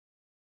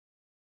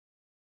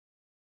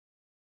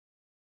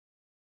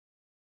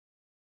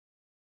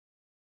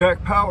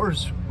Jack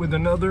Powers with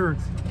another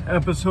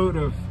episode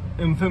of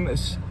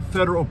Infamous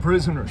Federal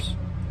Prisoners.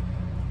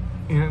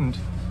 And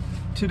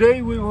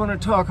today we want to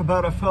talk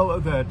about a fellow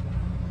that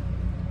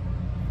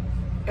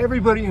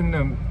everybody in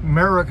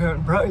America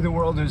and probably the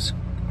world has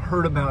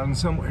heard about in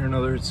some way or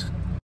another.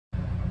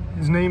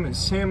 His name is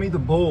Sammy the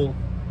Bull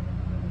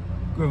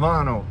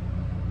Gravano.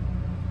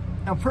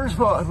 Now, first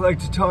of all, I'd like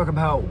to talk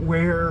about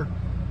where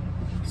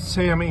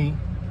Sammy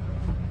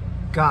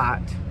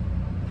got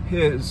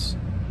his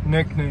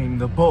nickname,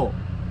 the Bull,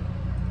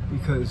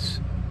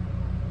 because,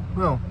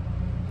 well,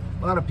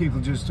 a lot of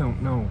people just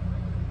don't know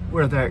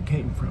where that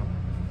came from.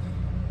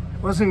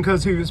 It wasn't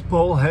because he was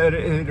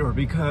bullheaded or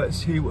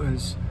because he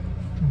was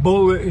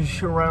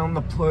bullish around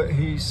the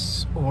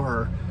place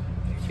or,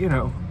 you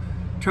know,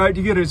 tried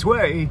to get his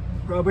way.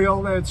 Probably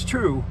all that's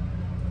true,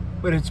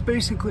 but it's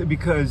basically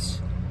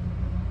because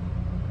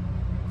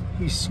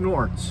he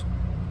snorts.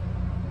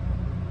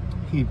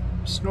 He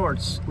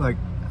snorts like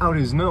out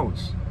his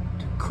nose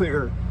to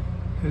clear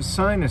his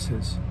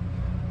sinuses,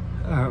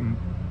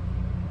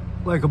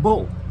 like a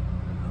bull.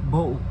 A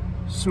bull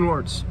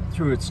snorts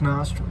through its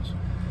nostrils,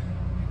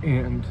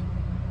 and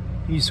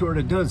he sort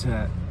of does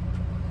that.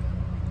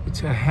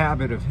 It's a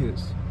habit of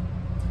his.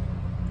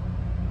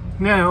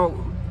 Now,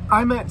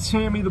 I met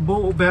Sammy the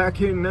Bull back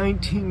in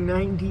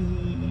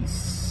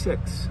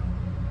 1996,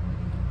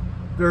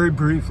 very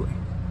briefly.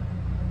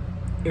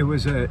 It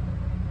was at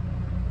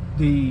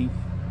the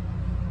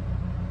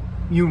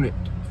unit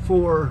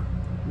for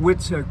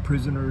Whitsec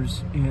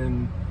prisoners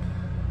in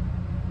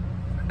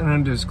an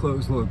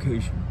undisclosed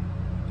location.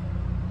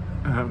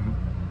 I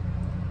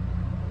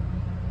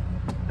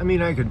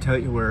mean, I can tell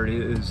you where it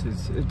is.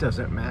 It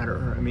doesn't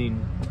matter. I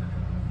mean,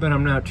 but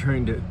I'm not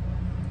trying to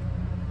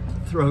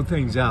throw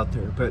things out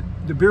there. But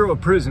the Bureau of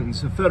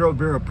Prisons, the Federal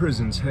Bureau of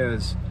Prisons,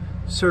 has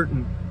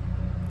certain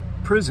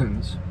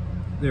prisons.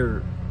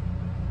 They're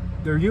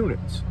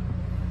units.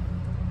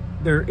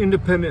 They're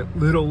independent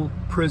little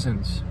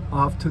prisons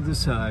off to the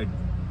side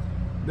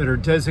that are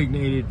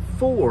designated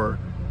for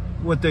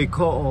what they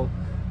call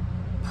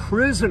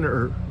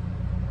prisoner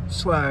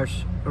 /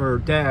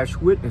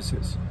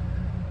 witnesses,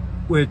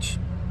 which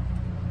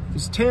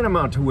is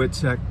tantamount to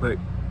Whitsec, but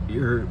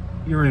you're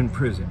in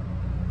prison.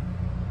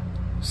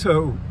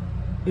 So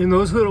in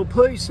those little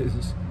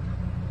places,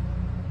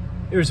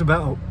 there's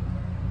about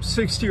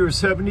 60 or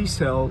 70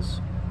 cells.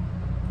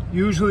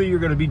 Usually you're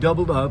going to be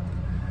doubled up.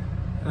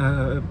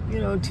 You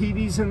know,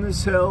 TVs in the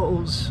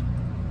cells.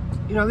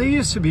 You know, they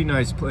used to be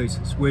nice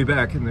places way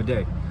back in the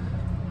day.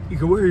 You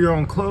could wear your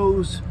own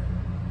clothes.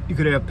 You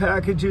could have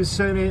packages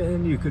sent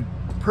in. You could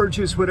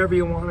purchase whatever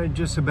you wanted,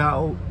 just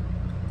about.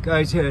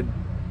 Guys had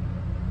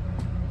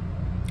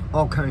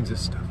all kinds of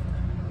stuff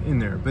in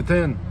there. But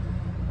then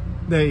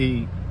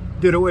they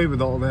did away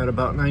with all that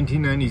about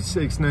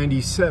 1996,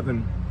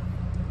 97.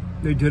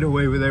 They did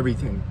away with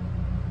everything.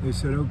 They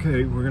said,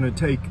 okay, we're going to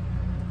take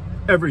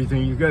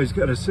everything. You guys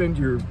got to send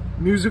your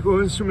musical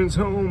instruments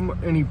home,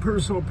 any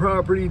personal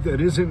property that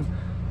isn't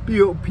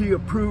BOP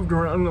approved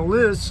or on the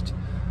list.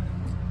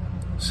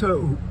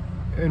 So,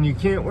 and you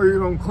can't wear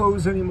your own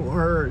clothes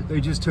anymore. They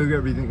just took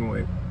everything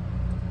away.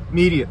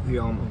 Immediately,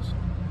 almost.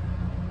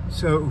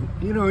 So,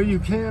 you know, you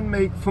can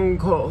make phone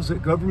calls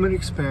at government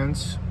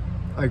expense,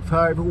 like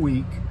 5 a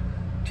week,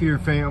 to your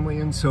family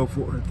and so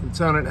forth.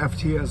 It's on an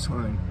FTS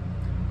line,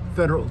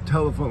 Federal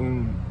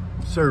Telephone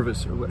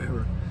Service or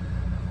whatever.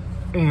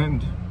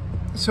 And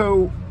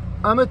so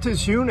I'm at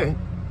this unit,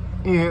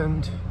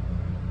 and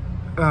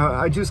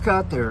I just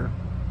got there,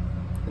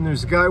 and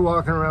there's a guy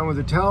walking around with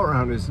a towel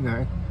around his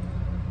neck,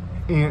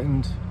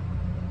 and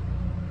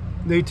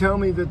they tell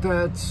me that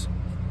that's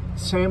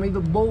Sammy the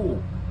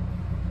Bull.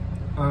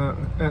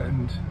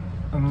 And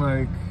I'm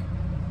like,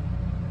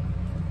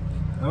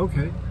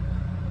 okay,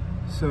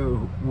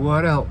 so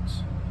what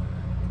else?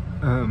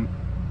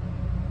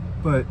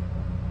 But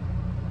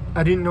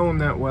I didn't know him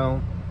that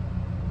well.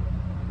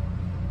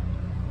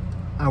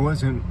 I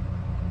wasn't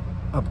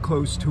up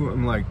close to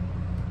him like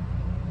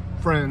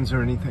friends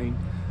or anything.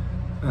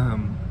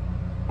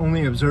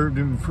 Only observed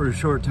him for a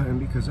short time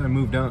because I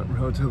moved on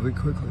relatively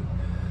quickly.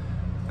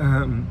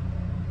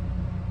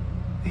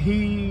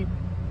 He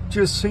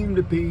just seemed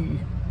to be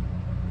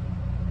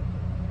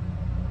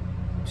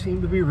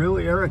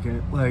really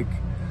arrogant. Like,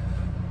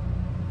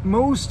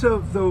 most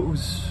of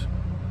those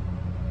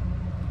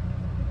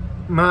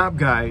mob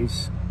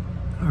guys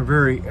are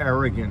very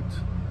arrogant,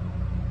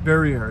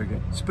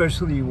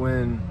 especially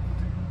when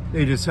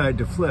they decide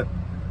to flip.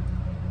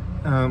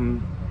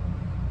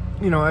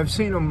 You know, I've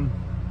seen them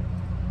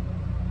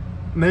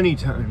many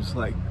times,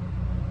 like,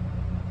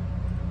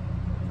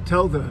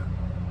 tell the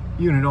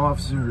unit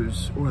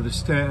officers or the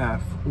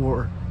staff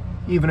or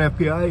even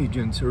FBI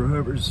agents or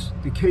whoever's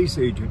the case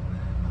agent,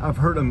 I've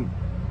heard them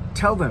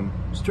tell them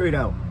straight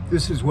out,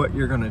 this is what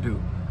you're gonna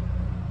do.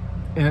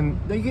 And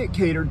they get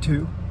catered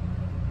to.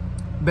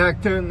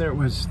 Back then there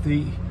was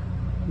the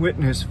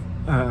witness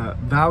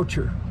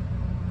voucher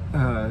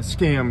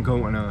scam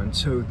going on.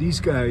 So these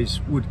guys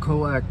would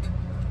collect,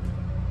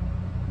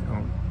 you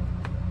know,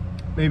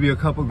 maybe a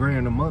couple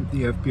grand a month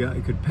the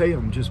FBI could pay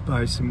them just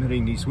by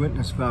submitting these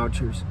witness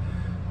vouchers.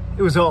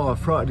 It was all a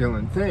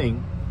fraudulent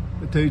thing,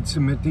 but they'd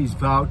submit these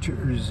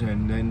vouchers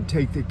and then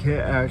take the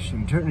cash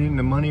and turn it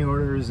into money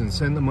orders and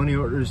send the money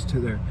orders to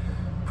their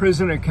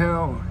prison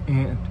account.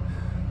 And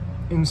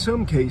in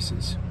some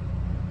cases,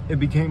 it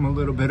became a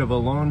little bit of a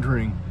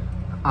laundering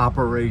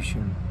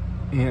operation.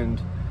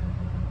 And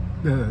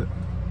the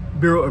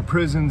Bureau of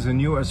Prisons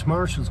and U.S.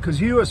 Marshals,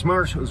 because U.S.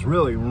 Marshals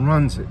really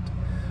runs it.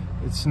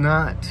 It's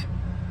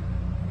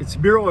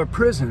Bureau of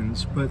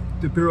Prisons, but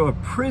the Bureau of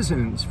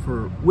Prisons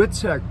for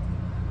WITSEC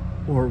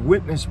or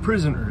witness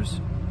prisoners,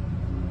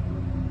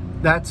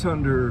 that's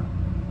under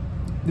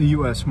the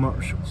U.S.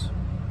 Marshals.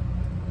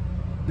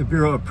 The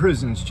Bureau of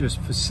Prisons just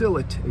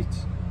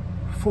facilitates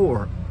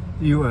for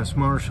the U.S.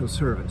 Marshal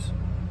Service.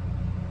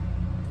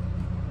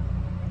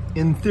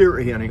 In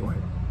theory, anyway.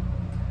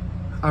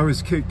 I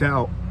was kicked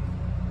out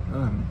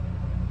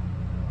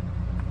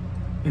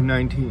in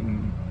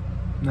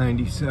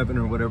 1997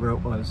 or whatever it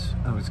was.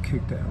 I was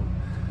kicked out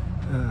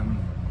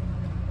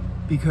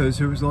because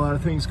there was a lot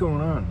of things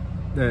going on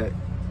that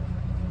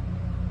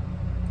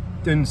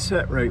didn't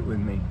set right with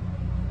me,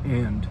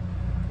 and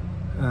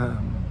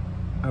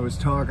I was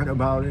talking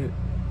about it,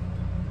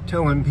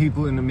 telling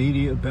people in the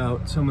media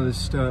about some of this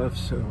stuff,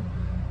 so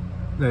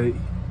they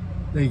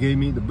gave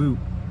me the boot,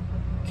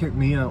 kicked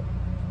me out,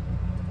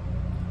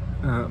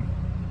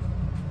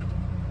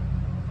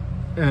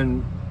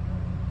 and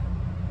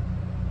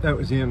that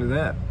was the end of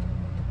that.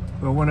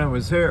 But when I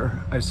was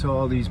there, I saw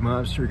all these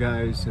mobster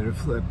guys that had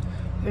flipped,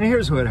 and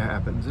here's what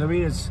happens. I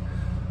mean,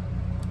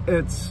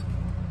 this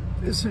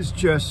is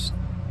just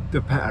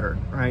the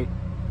pattern, right?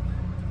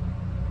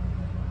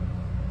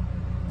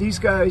 These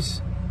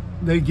guys,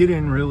 they get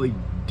in really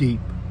deep,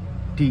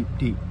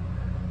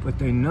 but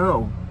they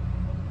know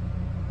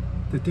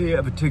that they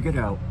have a ticket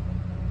out.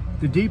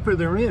 The deeper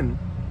they're in,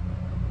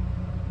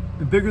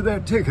 the bigger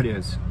that ticket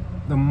is,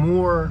 the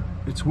more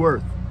it's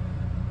worth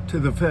to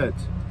the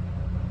feds.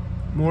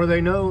 The more they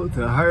know,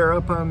 the higher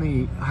up on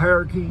the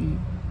hierarchy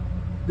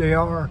they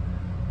are,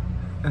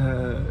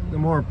 the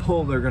more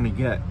pull they're going to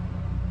get,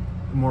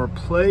 the more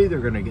play they're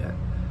going to get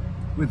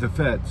with the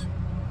feds.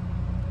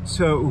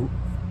 So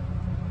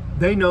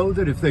they know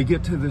that if they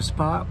get to the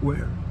spot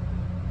where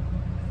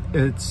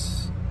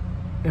it's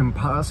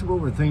impossible,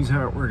 where things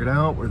aren't working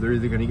out, where they're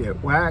either going to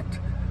get whacked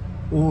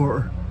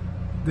or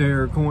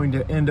they're going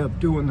to end up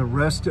doing the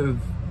rest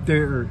of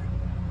their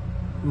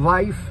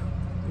life,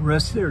 the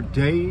rest of their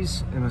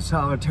days in a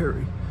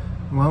solitary,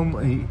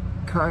 lonely,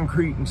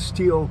 concrete and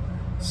steel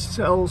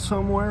cell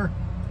somewhere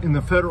in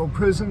the federal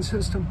prison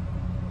system,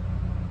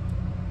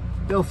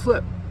 they'll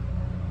flip.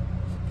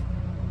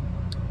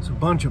 It's a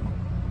bunch of them.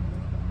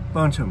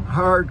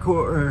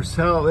 Hardcore,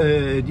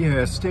 solid,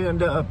 yeah,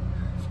 stand up,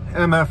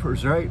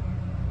 MFers, right?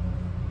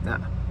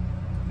 Nah,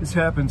 this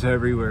happens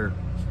everywhere.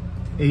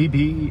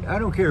 AB, I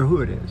don't care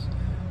who it is.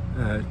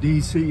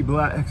 DC,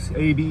 blacks,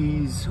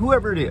 ABs,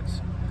 whoever it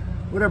is.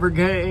 Whatever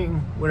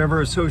gang, whatever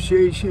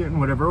association,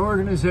 whatever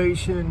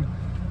organization,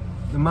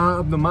 the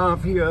mob, the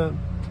mafia,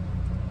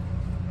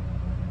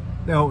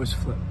 they always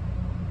flip.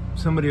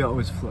 Somebody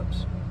always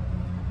flips.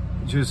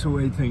 It's just the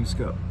way things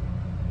go.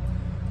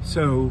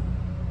 So,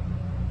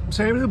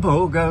 Sammy the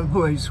Bull got to the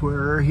place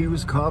where he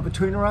was caught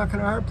between a rock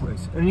and a hard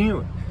place. And he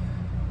knew it.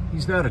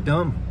 He's not a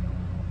dumb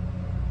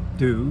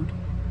dude.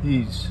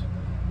 He's,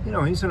 you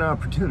know, he's an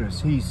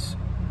opportunist. He's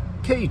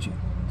cagey,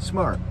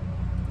 smart,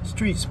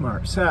 street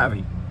smart,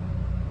 savvy,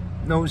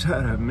 knows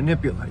how to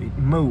manipulate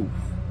and move.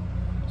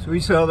 So he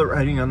saw the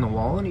writing on the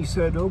wall and he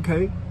said,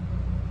 okay,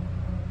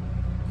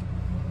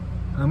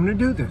 I'm going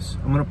to do this.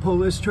 I'm going to pull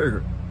this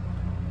trigger.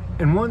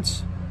 And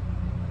once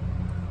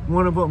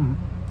one of them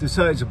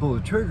decides to pull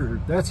the trigger,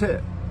 that's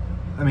it.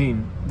 I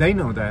mean, they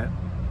know that.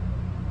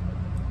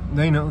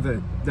 They know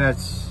that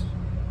that's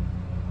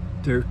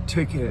their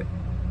ticket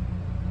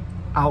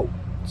out,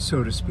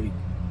 so to speak.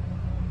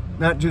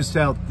 Not just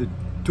out the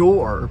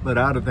door, but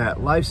out of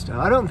that lifestyle.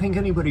 I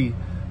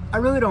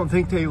really don't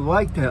think they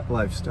like that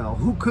lifestyle.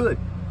 Who could?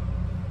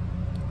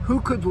 Who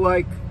could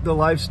like the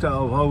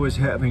lifestyle of always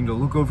having to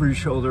look over your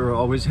shoulder,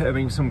 always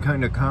having some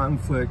kind of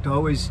conflict,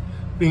 always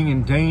being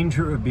in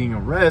danger of being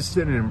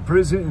arrested and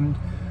imprisoned,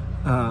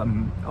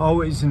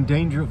 always in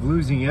danger of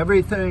losing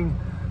everything?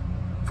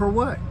 For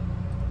what?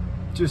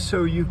 Just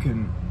so you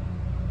can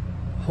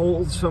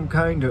hold some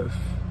kind of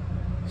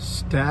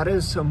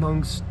status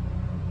amongst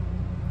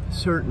a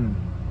certain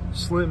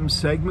slim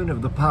segment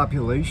of the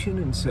population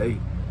and say,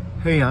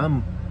 hey,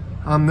 I'm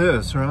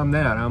this or I'm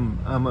that.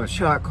 I'm a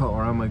shot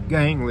caller. I'm a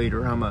gang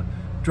leader. I'm a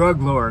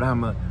drug lord.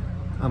 I'm a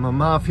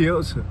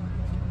mafioso.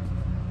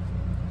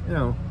 You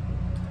know,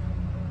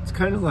 it's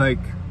kind of like,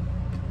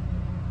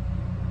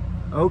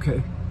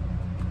 okay,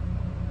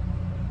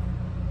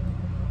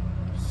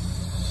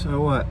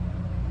 so what?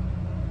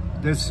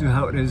 This is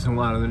how it is in a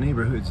lot of the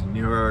neighborhoods in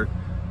New York,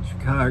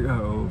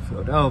 Chicago,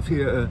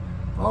 Philadelphia,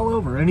 all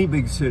over, any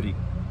big city.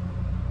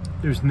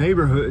 There's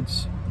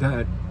neighborhoods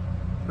that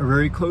are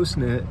very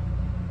close-knit,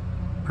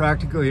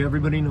 Practically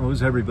everybody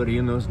knows everybody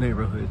in those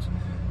neighborhoods.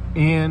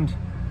 And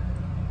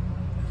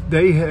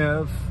they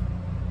have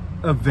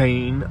a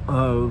vein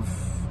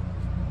of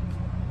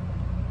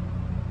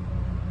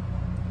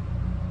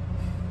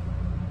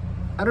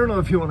I don't know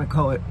if you want to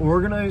call it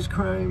organized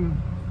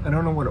crime. I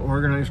don't know what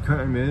organized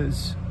crime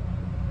is.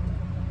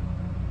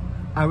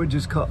 I would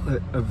just call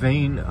it a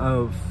vein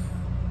of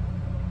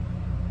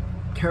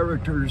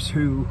characters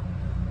who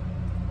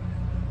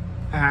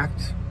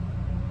act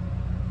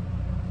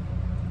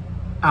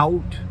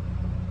out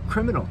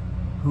criminal,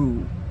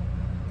 who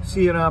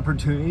see an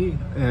opportunity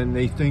and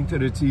they think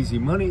that it's easy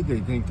money. They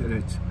think that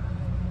it's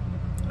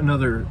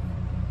another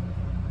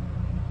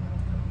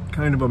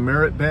kind of a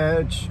merit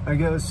badge, I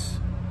guess.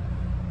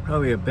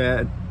 Probably a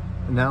bad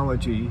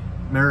analogy,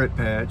 merit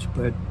badge,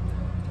 but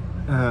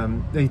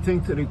they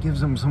think that it gives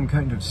them some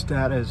kind of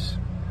status,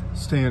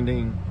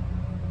 standing,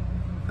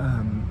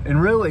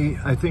 and really,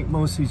 I think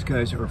most of these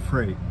guys are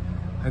afraid.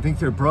 I think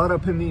they're brought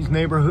up in these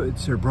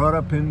neighborhoods, they're brought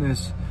up in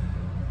this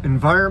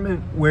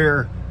environment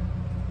where,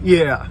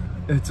 yeah,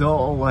 it's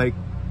all like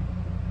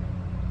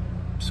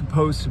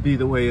supposed to be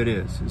the way it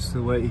is. It's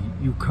the way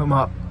you come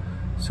up,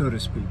 so to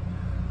speak.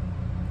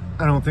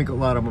 I don't think a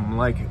lot of them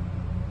like it.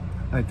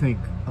 I think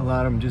a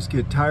lot of them just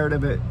get tired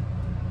of it,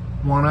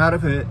 want out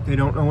of it. They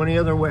don't know any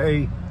other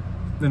way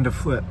than to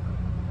flip.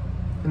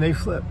 And they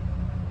flip.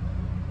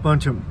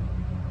 Bunch of them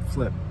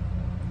flip.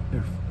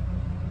 There's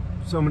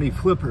so many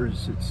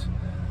flippers.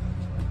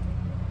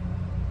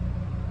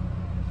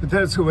 But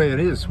that's the way it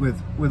is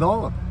with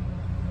all of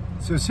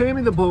it. So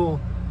Sammy the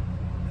Bull,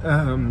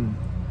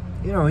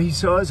 you know, he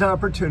saw his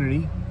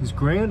opportunity, his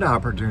grand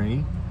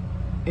opportunity,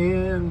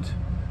 and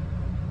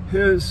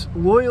his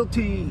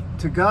loyalty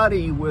to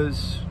Gotti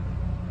was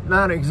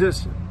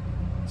non-existent.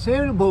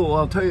 Sammy the Bull,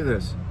 I'll tell you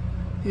this,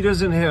 he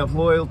doesn't have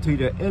loyalty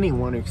to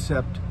anyone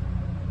except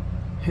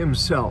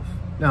himself.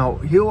 Now,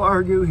 he'll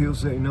argue, he'll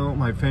say, no,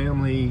 my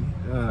family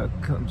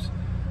comes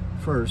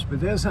first, but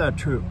that's not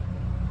true.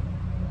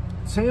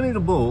 Sammy the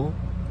Bull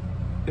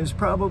is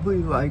probably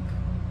like,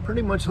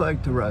 pretty much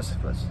like the rest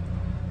of us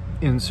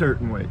in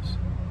certain ways.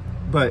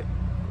 But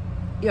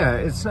yeah,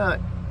 it's not,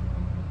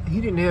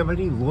 he didn't have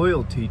any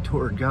loyalty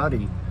toward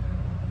Gotti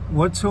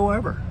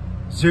whatsoever.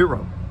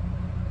 Zero.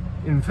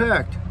 In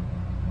fact,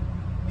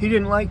 he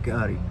didn't like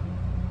Gotti.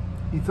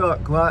 He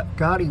thought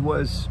Gotti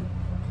was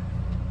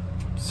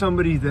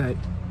somebody that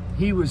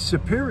he was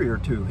superior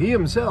to. He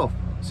himself,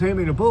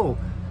 Sammy the Bull,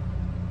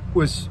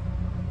 was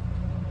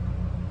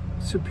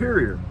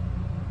superior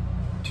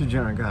to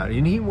John Gotti,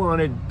 and he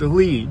wanted the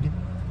lead,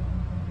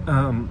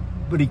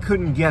 but he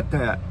couldn't get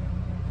that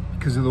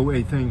because of the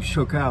way things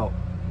shook out.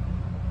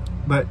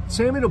 But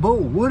Sammy the Bull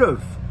would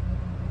have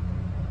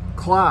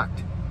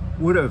clocked,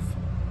 would have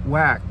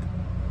whacked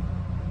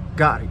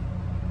Gotti.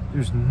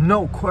 There's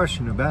no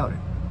question about it.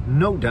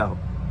 No doubt.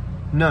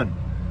 None.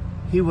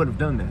 He would have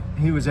done that.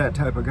 He was that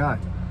type of guy.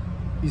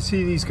 You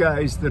see these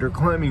guys that are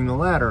climbing the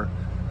ladder,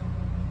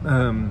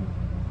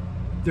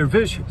 they're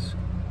vicious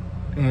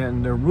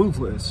and they're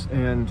ruthless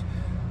and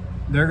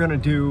they're going to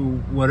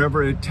do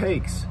whatever it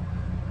takes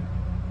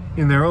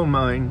in their own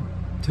mind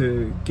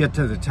to get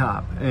to the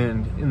top.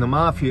 And in the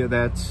mafia,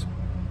 that's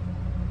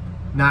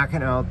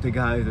knocking out the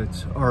guy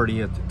that's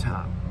already at the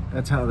top.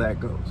 That's how that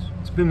goes.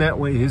 It's been that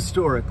way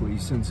historically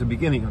since the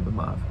beginning of the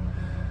mafia.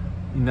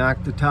 You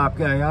knock the top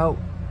guy out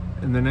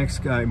and the next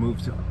guy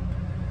moves up.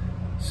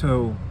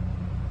 So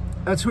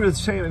that's what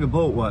Sammy the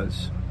Bull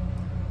was.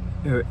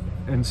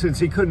 And since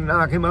he couldn't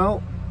knock him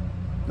out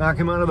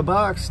of the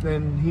box,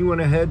 then he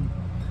went ahead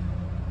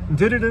and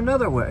did it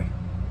another way.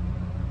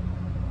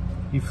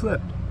 He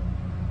flipped.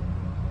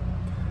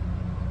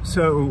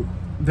 So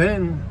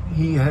then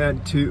he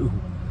had to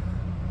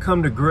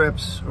come to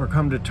grips or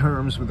come to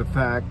terms with the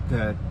fact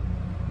that,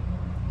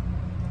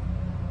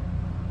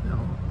 you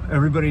know,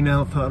 everybody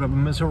now thought of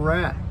him as a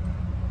rat.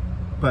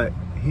 But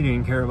he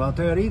didn't care about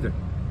that either.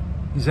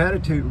 His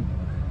attitude,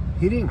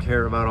 he didn't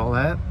care about all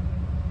that.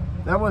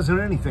 That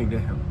wasn't anything to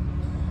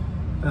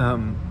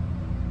him.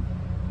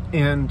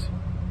 And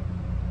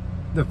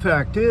the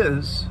fact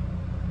is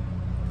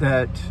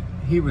that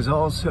he was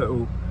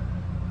also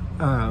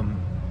going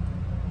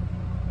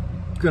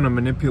to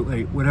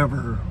manipulate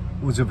whatever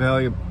was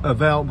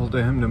available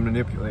to him to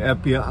manipulate.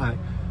 FBI,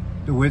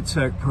 the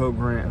WITSEC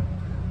program.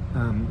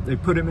 They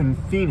put him in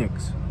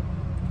Phoenix,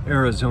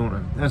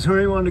 Arizona. That's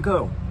where he wanted to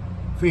go,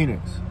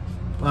 Phoenix.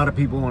 A lot of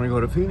people want to go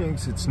to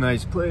Phoenix. It's a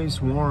nice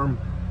place, warm.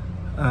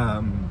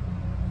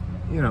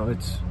 You know,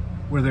 it's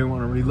where they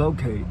want to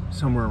relocate,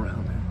 somewhere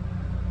around there.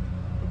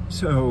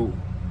 So,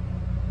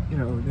 you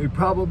know, they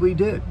probably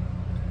did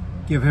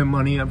give him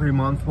money every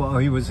month while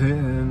he was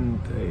in.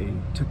 They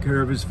took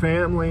care of his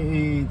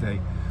family.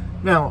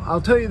 Now,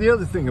 I'll tell you the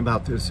other thing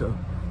about this, though,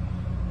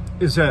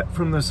 is that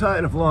from the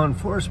side of law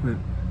enforcement,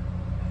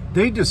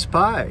 they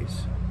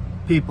despise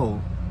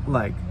people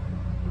like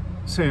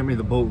Sammy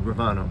the Bull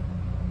Gravano.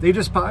 They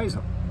despise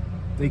him.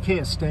 They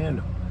can't stand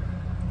him.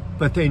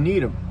 But they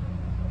need him.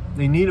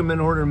 They need him in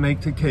order to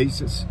make the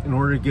cases, in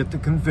order to get the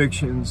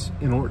convictions,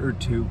 in order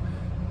to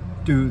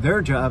do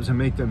their jobs and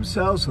make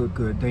themselves look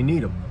good, they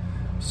need them.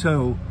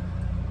 So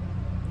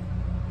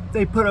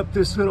they put up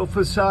this little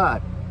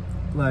facade,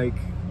 like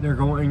they're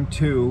going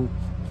to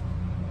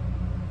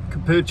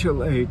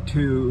capitulate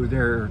to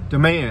their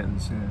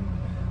demands and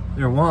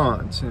their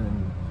wants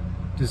and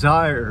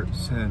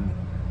desires, and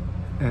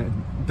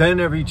then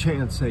every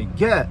chance they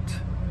get,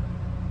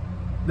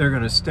 they're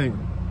going to sting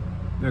them.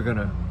 They're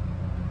going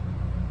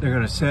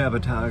to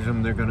sabotage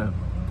them. They're going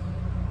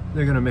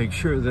to make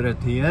sure that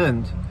at the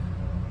end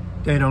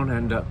they don't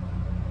end up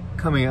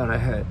coming out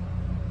ahead.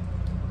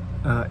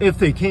 If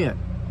they can.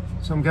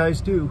 Some guys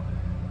do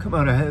come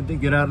out ahead. They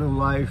get out of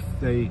life.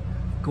 They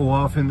go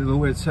off into the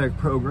WITSEC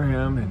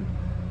program, and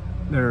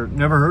they're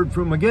never heard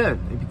from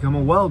again. They become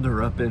a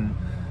welder up in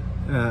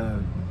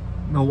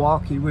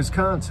Milwaukee,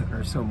 Wisconsin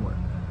or somewhere.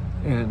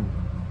 And,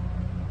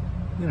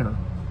 you know,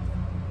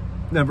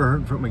 never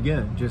heard from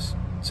again. Just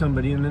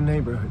somebody in the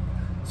neighborhood,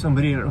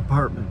 somebody in an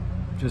apartment,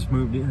 just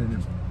moved in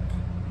and,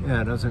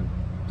 yeah, doesn't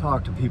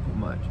talk to people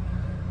much.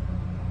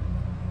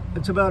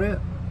 That's about it.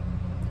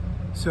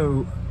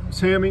 So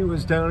Sammy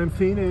was down in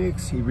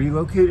Phoenix. He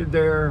relocated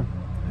there.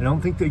 I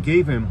don't think they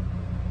gave him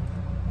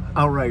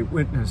outright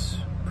witness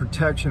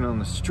protection on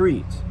the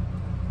streets.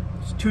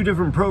 It's two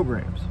different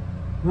programs.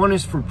 One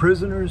is for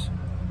prisoners,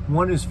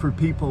 one is for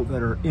people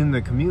that are in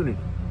the community.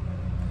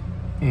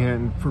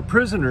 And for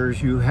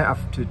prisoners, you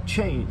have to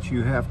change,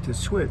 you have to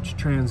switch,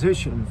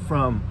 transition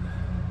from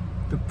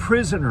the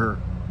prisoner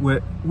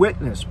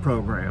witness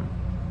program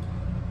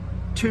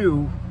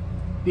to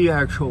the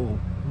actual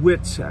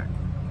WITSEC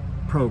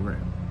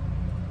program.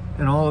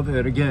 And all of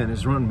it, again,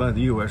 is run by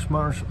the U.S.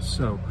 Marshals.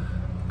 So,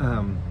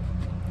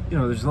 you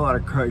know, there's a lot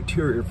of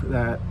criteria for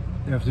that.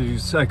 You have to do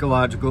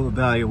psychological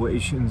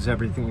evaluations,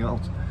 everything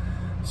else.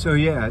 So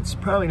yeah, it's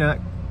probably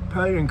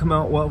didn't come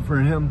out well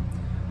for him.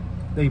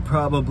 They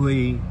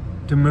probably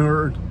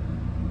demurred,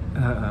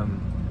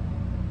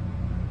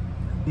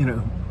 you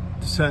know,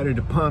 decided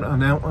to punt on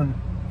that one.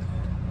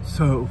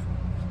 So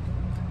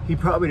he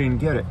probably didn't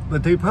get it,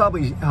 but they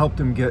probably helped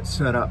him get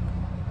set up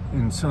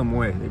in some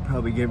way. They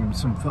probably gave him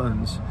some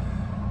funds,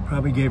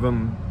 probably gave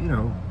him, you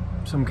know,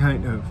 some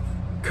kind of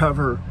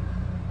cover.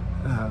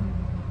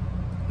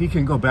 He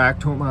can go back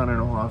to him on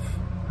and off.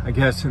 I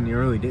guess in the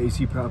early days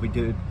he probably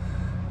did,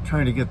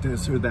 trying to get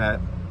this or that.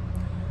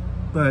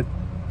 But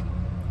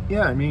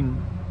yeah, I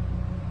mean,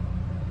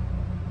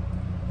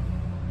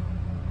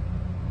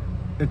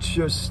 it's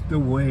just the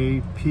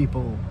way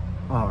people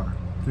are.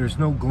 There's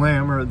no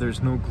glamour,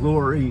 there's no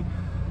glory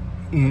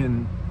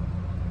in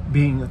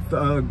being a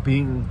thug,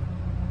 being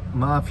a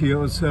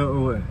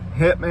mafioso, a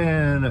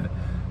hitman,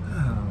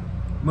 a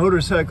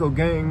motorcycle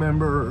gang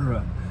member,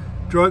 a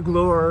drug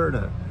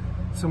lord,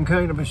 some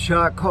kind of a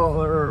shot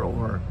caller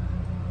or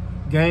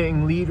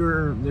gang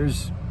leader.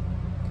 There's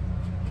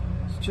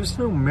just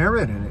no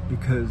merit in it,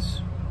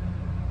 because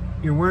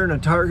you're wearing a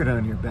target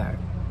on your back,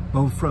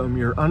 both from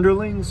your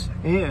underlings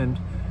and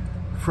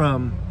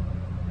from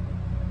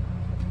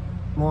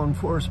law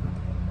enforcement.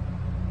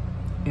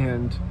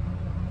 And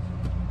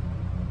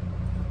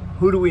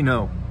who do we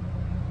know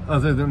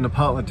other than the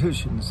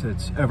politicians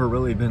that's ever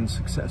really been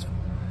successful?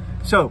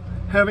 So,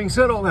 having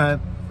said all that,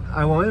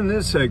 I will end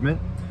this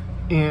segment,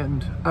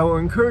 and I will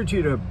encourage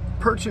you to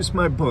purchase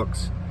my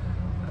books.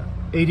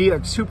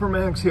 ADX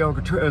Supermax, The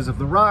Alcatraz of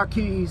the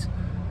Rockies,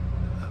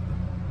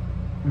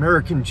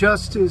 American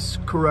Justice,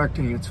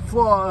 Correcting Its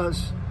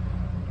Flaws,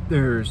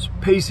 there's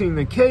Pacing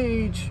the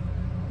Cage,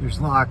 there's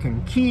Lock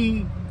and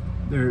Key,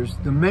 there's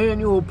the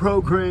manual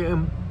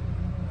program,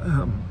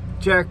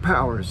 Jack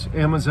Powers,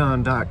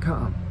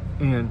 Amazon.com.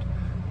 And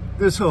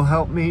this will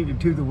help me to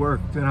do the work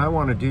that I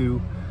want to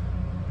do,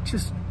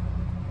 just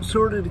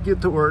sort of to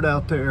get the word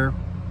out there,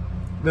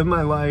 live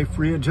my life,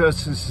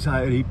 readjust to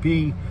society,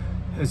 be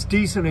as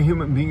decent a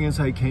human being as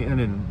I can,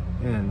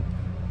 and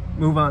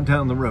move on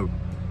down the road.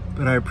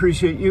 But I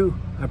appreciate you.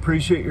 I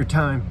appreciate your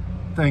time.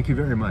 Thank you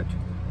very much.